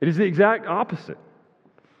 It is the exact opposite.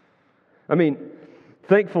 I mean,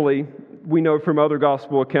 thankfully, we know from other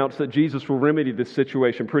gospel accounts that Jesus will remedy this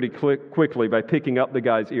situation pretty quickly by picking up the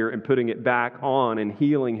guy's ear and putting it back on and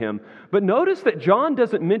healing him. But notice that John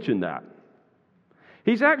doesn't mention that.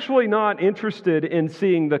 He's actually not interested in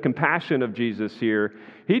seeing the compassion of Jesus here.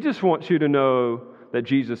 He just wants you to know that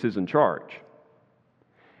Jesus is in charge.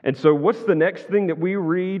 And so what's the next thing that we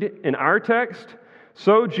read in our text?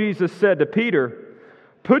 So Jesus said to Peter,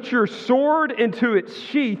 "Put your sword into its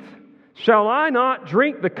sheath. Shall I not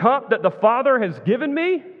drink the cup that the Father has given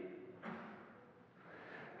me?"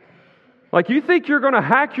 Like, you think you're going to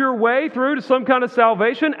hack your way through to some kind of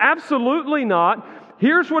salvation? Absolutely not.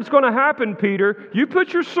 Here's what's going to happen, Peter. You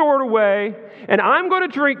put your sword away, and I'm going to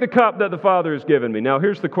drink the cup that the Father has given me. Now,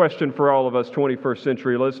 here's the question for all of us 21st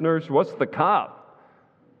century listeners. What's the cup?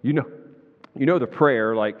 You know the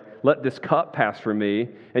prayer, like, let this cup pass from me.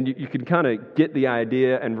 And you can kind of get the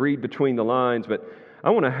idea and read between the lines, but I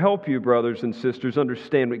want to help you, brothers and sisters,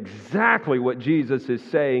 understand exactly what Jesus is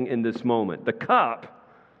saying in this moment. The cup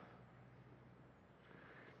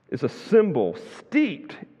is a symbol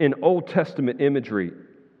steeped in Old Testament imagery.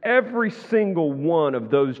 Every single one of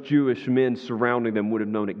those Jewish men surrounding them would have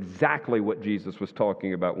known exactly what Jesus was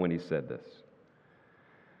talking about when he said this.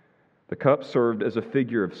 The cup served as a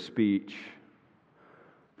figure of speech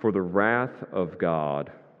for the wrath of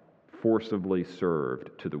God forcibly served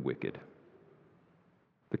to the wicked.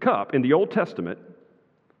 The cup in the Old Testament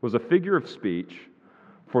was a figure of speech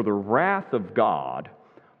for the wrath of God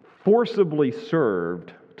forcibly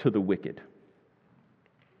served to the wicked.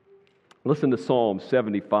 Listen to Psalm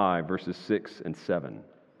 75, verses 6 and 7.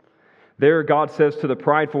 There God says to the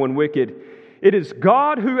prideful and wicked, "It is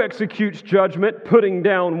God who executes judgment, putting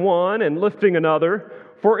down one and lifting another.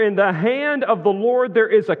 For in the hand of the Lord there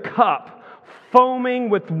is a cup, foaming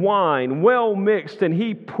with wine, well mixed, and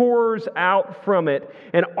he pours out from it,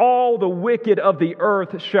 and all the wicked of the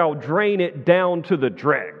earth shall drain it down to the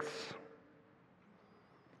dregs."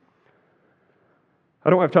 I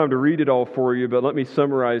don't have time to read it all for you, but let me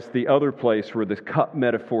summarize the other place where the cup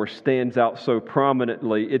metaphor stands out so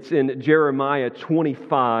prominently. It's in Jeremiah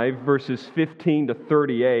 25, verses 15 to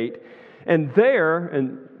 38. And there,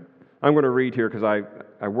 and I'm going to read here because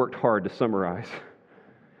I worked hard to summarize.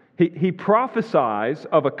 He prophesies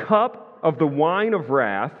of a cup of the wine of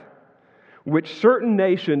wrath, which certain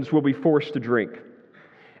nations will be forced to drink.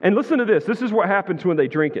 And listen to this. This is what happens when they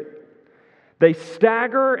drink it. They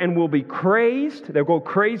stagger and will be crazed. They'll go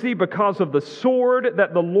crazy because of the sword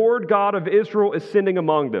that the Lord God of Israel is sending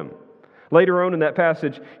among them. Later on in that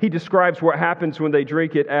passage, he describes what happens when they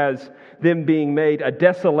drink it as them being made a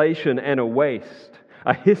desolation and a waste,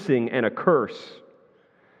 a hissing and a curse.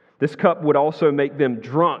 This cup would also make them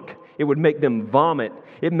drunk. It would make them vomit.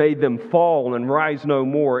 It made them fall and rise no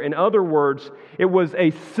more. In other words, it was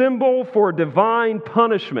a symbol for divine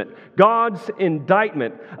punishment, God's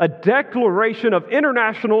indictment, a declaration of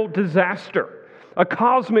international disaster, a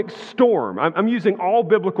cosmic storm. I'm using all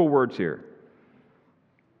biblical words here.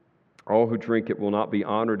 All who drink it will not be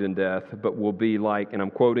honored in death, but will be like, and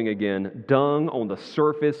I'm quoting again, dung on the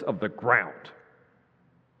surface of the ground.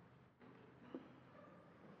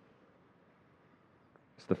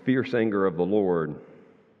 It's the fierce anger of the Lord,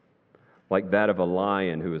 like that of a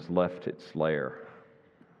lion who has left its lair.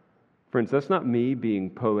 Friends, that's not me being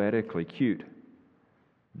poetically cute.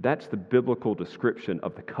 That's the biblical description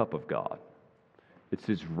of the cup of God. It's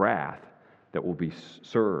His wrath that will be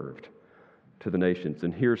served to the nations.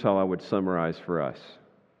 And here's how I would summarize for us.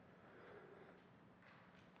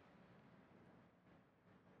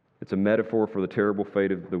 It's a metaphor for the terrible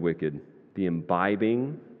fate of the wicked, the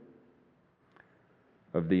imbibing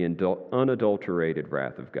of the unadulterated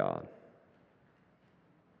wrath of God.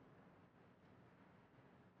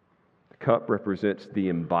 The cup represents the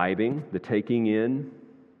imbibing, the taking in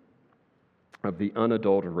of the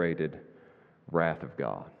unadulterated wrath of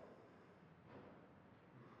God.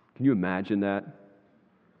 Can you imagine that?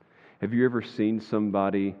 Have you ever seen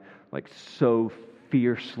somebody like so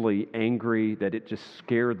fiercely angry that it just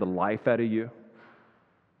scared the life out of you?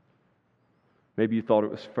 Maybe you thought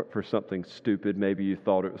it was for something stupid. Maybe you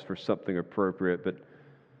thought it was for something appropriate. But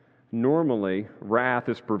normally, wrath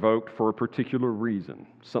is provoked for a particular reason.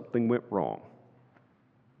 Something went wrong.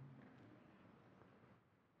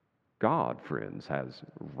 God, friends, has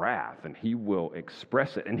wrath, and He will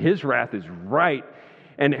express it. And His wrath is right.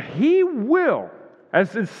 And He will,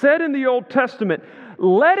 as is said in the Old Testament,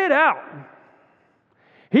 let it out.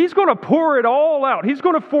 He's going to pour it all out. He's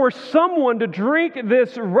going to force someone to drink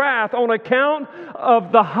this wrath on account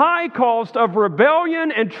of the high cost of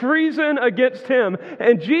rebellion and treason against Him.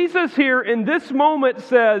 And Jesus here in this moment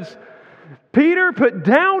says, Peter, put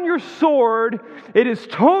down your sword. It is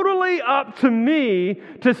totally up to me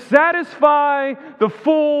to satisfy the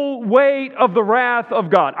full weight of the wrath of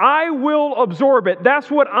God. I will absorb it. That's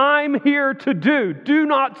what I'm here to do. Do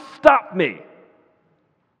not stop me.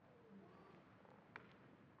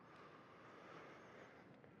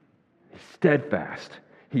 Steadfast.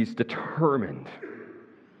 He's determined.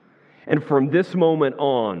 And from this moment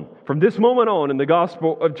on in the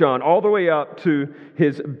Gospel of John, all the way up to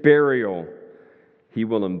His burial, He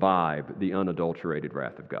will imbibe the unadulterated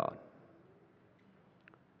wrath of God.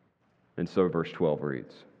 And so verse 12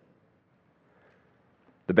 reads,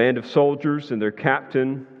 the band of soldiers and their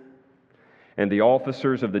captain and the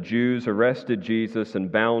officers of the Jews arrested Jesus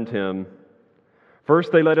and bound Him.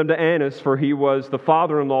 First, they led Him to Annas, for he was the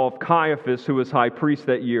father-in-law of Caiaphas, who was high priest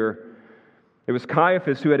that year. It was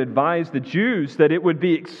Caiaphas who had advised the Jews that it would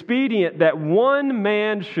be expedient that one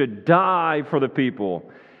man should die for the people.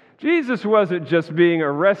 Jesus wasn't just being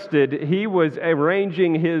arrested, He was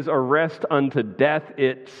arranging His arrest unto death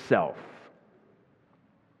itself.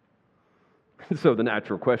 So the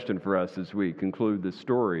natural question for us as we conclude this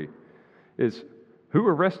story is, who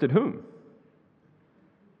arrested whom?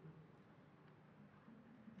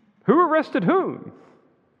 Who arrested whom?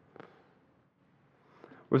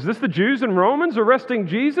 Was this the Jews and Romans arresting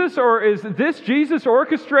Jesus, or is this Jesus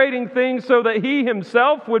orchestrating things so that He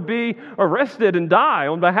Himself would be arrested and die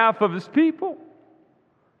on behalf of His people?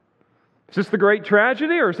 Is this the great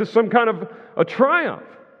tragedy, or is this some kind of a triumph?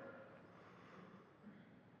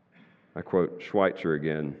 I quote Schweitzer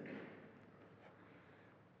again.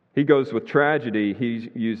 He goes with tragedy. He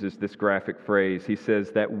uses this graphic phrase. He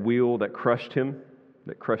says that wheel that crushed Him,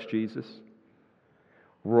 that crushed Jesus,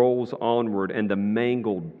 rolls onward and the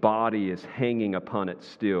mangled body is hanging upon it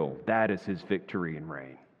still. That is His victory and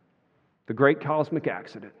reign. The great cosmic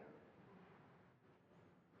accident.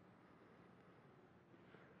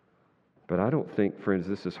 But I don't think, friends,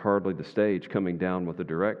 this is hardly the stage coming down with the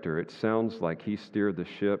director. It sounds like He steered the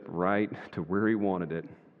ship right to where He wanted it.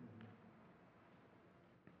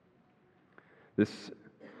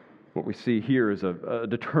 What we see here is a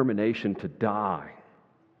determination to die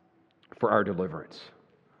for our deliverance.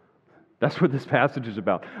 That's what this passage is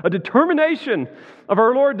about. A determination of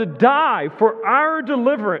our Lord to die for our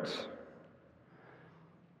deliverance.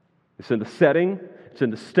 It's in the setting, it's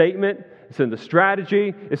in the statement, it's in the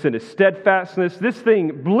strategy, it's in His steadfastness. This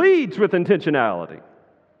thing bleeds with intentionality.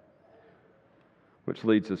 Which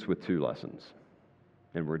leads us with two lessons.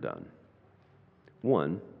 And we're done.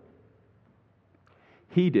 One,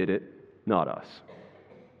 He did it, not us.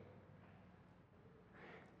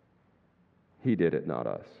 He did it, not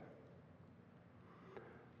us.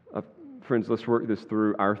 Friends, let's work this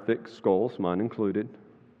through our thick skulls, mine included.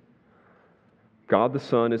 God the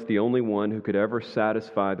Son is the only one who could ever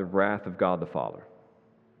satisfy the wrath of God the Father.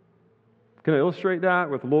 Can I illustrate that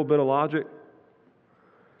with a little bit of logic?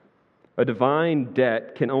 A divine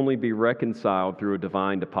debt can only be reconciled through a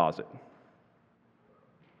divine deposit.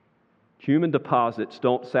 Human deposits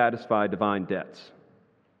don't satisfy divine debts.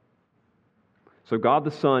 So God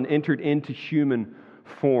the Son entered into human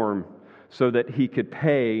form so that He could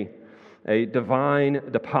pay a divine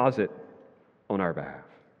deposit on our behalf.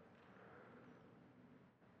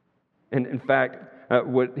 And in fact,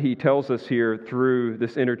 what He tells us here through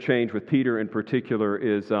this interchange with Peter in particular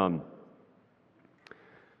is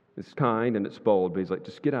it's kind and it's bold, but He's like,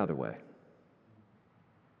 just get out of the way.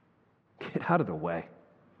 Get out of the way.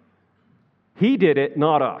 He did it,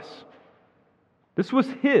 not us. This was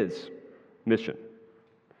His mission.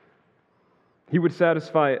 He would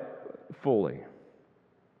satisfy it fully.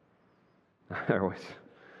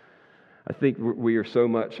 I think we are so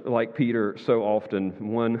much like Peter so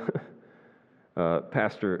often. One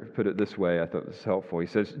pastor put it this way, I thought it was helpful. He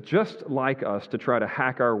says, just like us to try to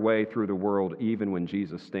hack our way through the world even when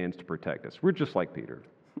Jesus stands to protect us. We're just like Peter.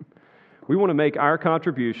 We want to make our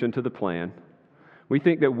contribution to the plan. We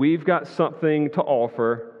think that we've got something to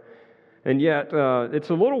offer, and yet it's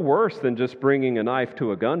a little worse than just bringing a knife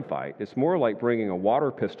to a gunfight. It's more like bringing a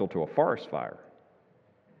water pistol to a forest fire.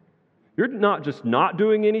 You're not just not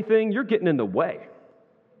doing anything, you're getting in the way.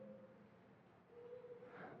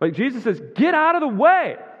 Like Jesus says, get out of the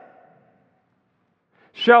way.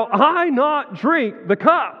 Shall I not drink the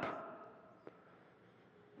cup?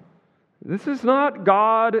 This is not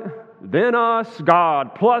God, then us,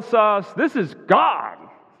 God plus us. This is God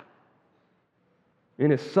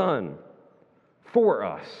in His Son for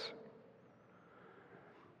us.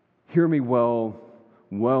 Hear me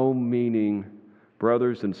well-meaning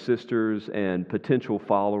brothers and sisters and potential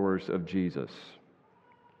followers of Jesus.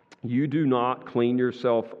 You do not clean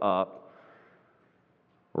yourself up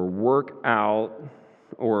or work out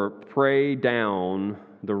or pray down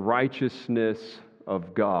the righteousness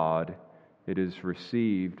of God. It is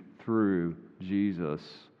received through Jesus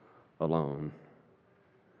alone.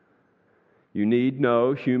 You need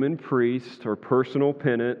no human priest or personal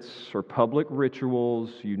penance or public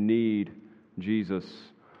rituals. You need Jesus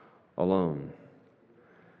alone.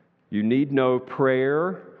 You need no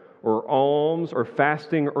prayer or alms or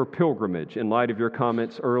fasting or pilgrimage in light of your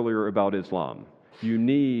comments earlier about Islam. You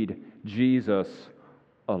need Jesus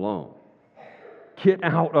alone. Get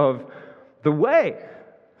out of the way.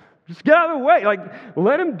 Just get out of the way. Like,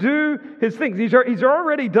 let Him do His things. He's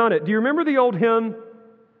already done it. Do you remember the old hymn?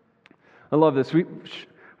 I love this.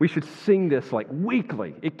 We should sing this like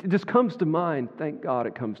weekly. It just comes to mind. Thank God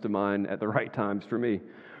it comes to mind at the right times for me.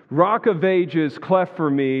 Rock of ages, cleft for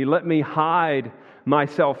me, let me hide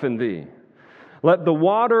myself in Thee. Let the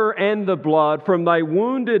water and the blood from Thy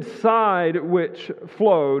wounded side which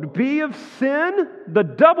flowed be of sin the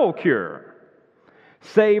double cure.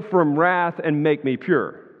 Save from wrath and make me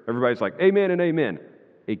pure. Everybody's like, amen and amen.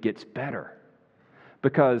 It gets better.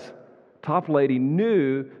 Because Top Lady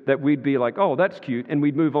knew that we'd be like, oh, that's cute, and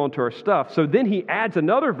we'd move on to our stuff. So then he adds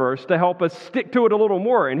another verse to help us stick to it a little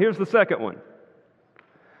more. And here's the second one.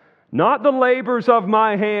 Not the labors of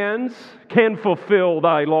my hands can fulfill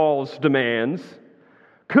Thy law's demands.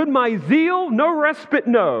 Could my zeal no respite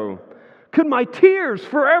know? Could my tears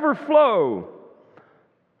forever flow?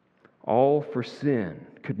 All for sin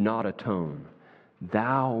could not atone.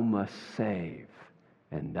 Thou must save,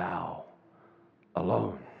 and Thou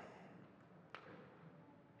alone.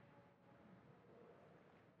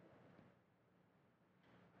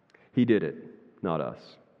 He did it, not us.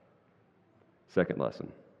 Second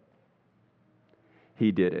lesson.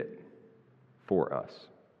 He did it for us.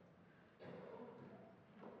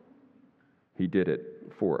 He did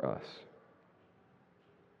it for us.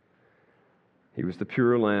 He was the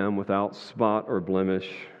pure Lamb without spot or blemish.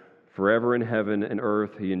 Forever in heaven and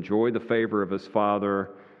earth, He enjoyed the favor of His Father,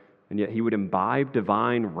 and yet He would imbibe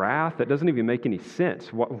divine wrath? That doesn't even make any sense.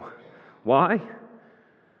 Why?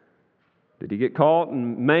 Did He get caught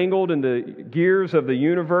and mangled in the gears of the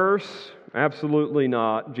universe? Absolutely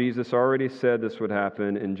not. Jesus already said this would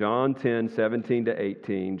happen in John 10, 17 to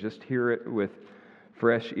 18. Just hear it with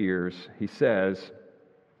fresh ears. He says,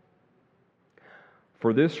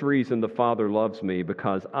 for this reason the Father loves me,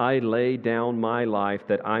 because I lay down my life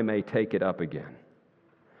that I may take it up again.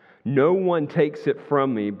 No one takes it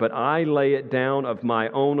from me, but I lay it down of my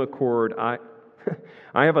own accord.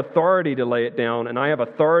 I have authority to lay it down, and I have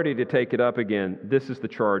authority to take it up again. This is the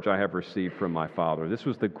charge I have received from my Father. This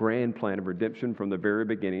was the grand plan of redemption from the very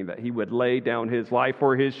beginning, that He would lay down His life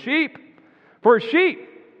for His sheep. For His sheep.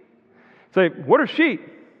 Say, what are sheep?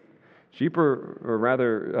 Sheep are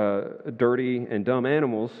rather dirty and dumb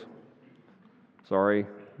animals. Sorry,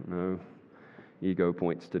 no ego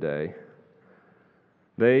points today.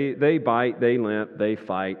 They bite, they limp, they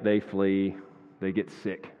fight, they flee, they get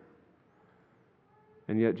sick.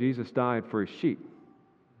 And yet Jesus died for His sheep.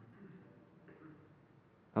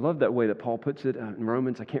 I love that way that Paul puts it in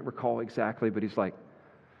Romans. I can't recall exactly, but he's like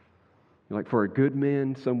for a good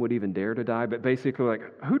man, some would even dare to die. But basically,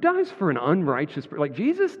 like, who dies for an unrighteous person? Like,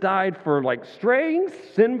 Jesus died for like straying,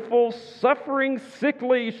 sinful, suffering,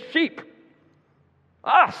 sickly sheep.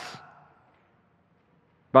 Us.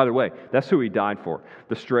 By the way, that's who He died for.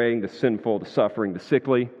 The straying, the sinful, the suffering, the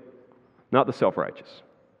sickly, not the self-righteous.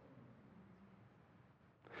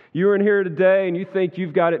 You're in here today and you think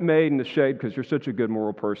you've got it made in the shade because you're such a good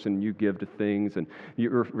moral person, you give to things and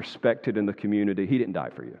you're respected in the community. He didn't die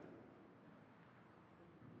for you.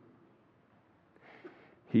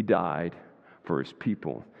 He died for His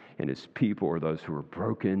people, and His people are those who are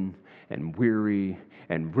broken and weary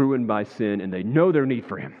and ruined by sin, and they know their need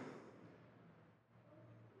for Him.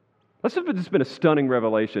 This has been a stunning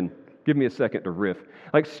revelation. Give me a second to riff.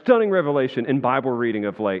 Like, stunning revelation in Bible reading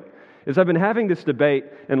of late. Is I've been having this debate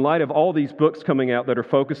in light of all these books coming out that are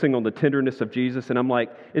focusing on the tenderness of Jesus, and I'm like,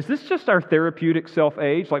 is this just our therapeutic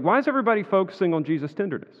self-age? Like, why is everybody focusing on Jesus'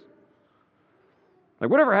 tenderness? Like,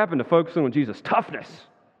 whatever happened to focusing on Jesus' toughness?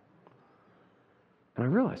 And I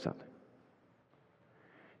realized something.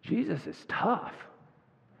 Jesus is tough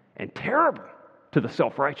and terrible to the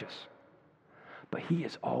self-righteous, but He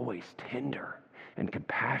is always tender and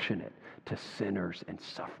compassionate to sinners and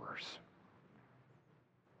sufferers.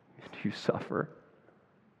 Do you suffer?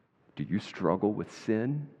 Do you struggle with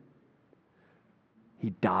sin?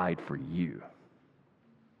 He died for you.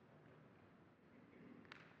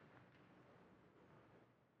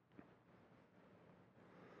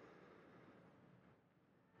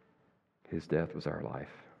 His death was our life.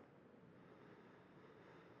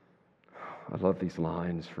 I love these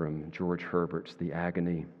lines from George Herbert's The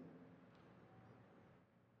Agony.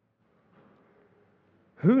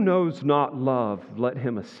 Who knows not love, let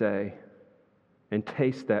him essay, and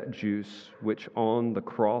taste that juice which on the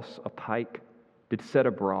cross a pike did set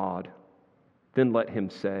abroad. Then let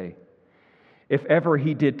him say, if ever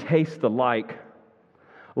he did taste the like,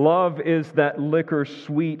 love is that liquor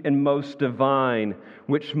sweet and most divine,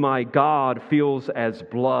 which my God feels as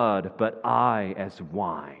blood, but I as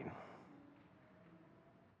wine.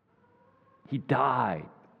 He died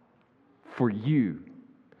for you.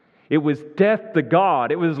 It was death to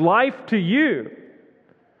God. It was life to you.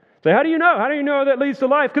 So how do you know? How do you know that leads to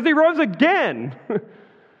life? Because He rose again.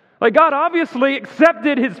 Like, God obviously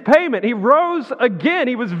accepted His payment. He rose again.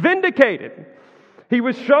 He was vindicated. He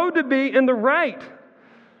was showed to be in the right.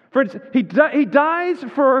 For instance, He dies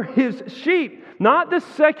for His sheep. Not the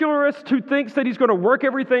secularist who thinks that he's going to work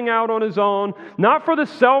everything out on his own. Not for the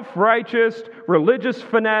self-righteous, religious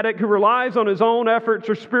fanatic who relies on his own efforts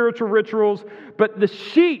or spiritual rituals. But the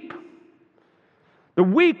sheep, the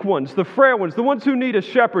weak ones, the frail ones, the ones who need a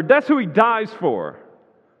shepherd, that's who He dies for.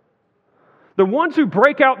 The ones who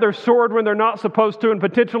break out their sword when they're not supposed to and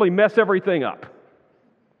potentially mess everything up.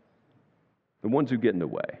 The ones who get in the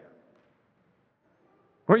way.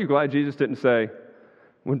 Aren't you glad Jesus didn't say,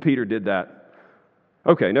 when Peter did that,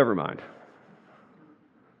 okay, never mind.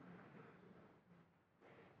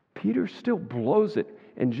 Peter still blows it,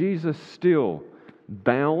 and Jesus still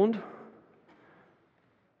bound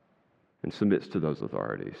and submits to those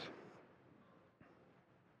authorities.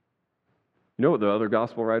 You know what the other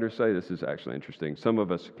gospel writers say? This is actually interesting. Some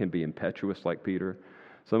of us can be impetuous like Peter.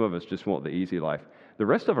 Some of us just want the easy life. The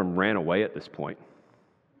rest of them ran away at this point.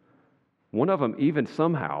 One of them even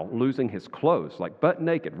somehow losing his clothes, like butt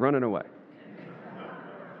naked, running away.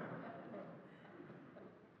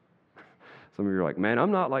 Some of you are like, man,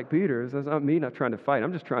 I'm not like Peter. That's not me not trying to fight.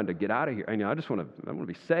 I'm just trying to get out of here. I want to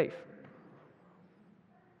be safe.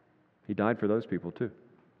 He died for those people too.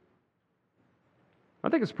 I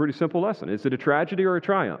think it's a pretty simple lesson. Is it a tragedy or a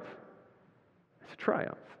triumph? It's a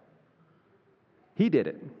triumph. He did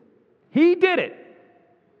it. He did it.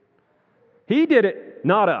 He did it,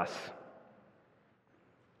 not us.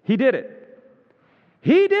 He did it.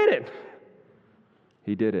 He did it.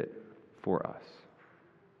 He did it for us.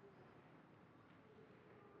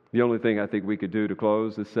 The only thing I think we could do to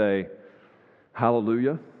close is say,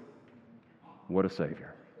 hallelujah, what a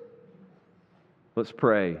Savior. Let's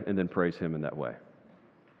pray and then praise Him in that way.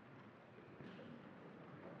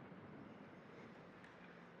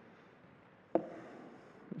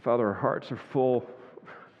 Father, our hearts are full.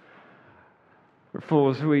 We're full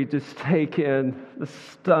as we just take in the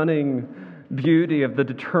stunning beauty of the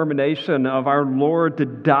determination of our Lord to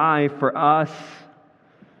die for us.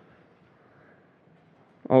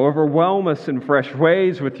 Oh, overwhelm us in fresh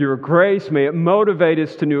ways with Your grace. May it motivate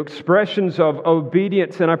us to new expressions of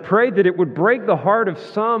obedience. And I pray that it would break the heart of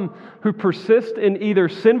some who persist in either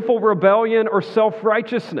sinful rebellion or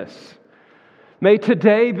self-righteousness. May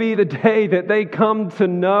today be the day that they come to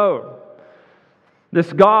know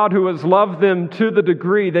this God who has loved them to the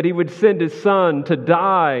degree that He would send His Son to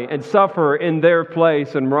die and suffer in their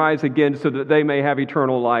place and rise again so that they may have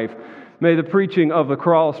eternal life. May the preaching of the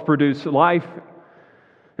cross produce life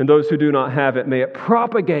in those who do not have it. May it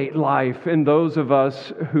propagate life in those of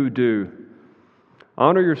us who do.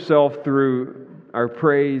 Honor Yourself through our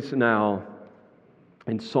praise now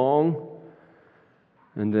in song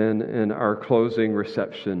and then in our closing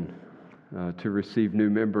reception to receive new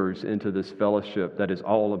members into this fellowship that is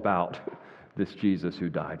all about this Jesus who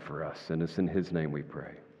died for us. And it's in His name we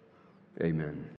pray. Amen.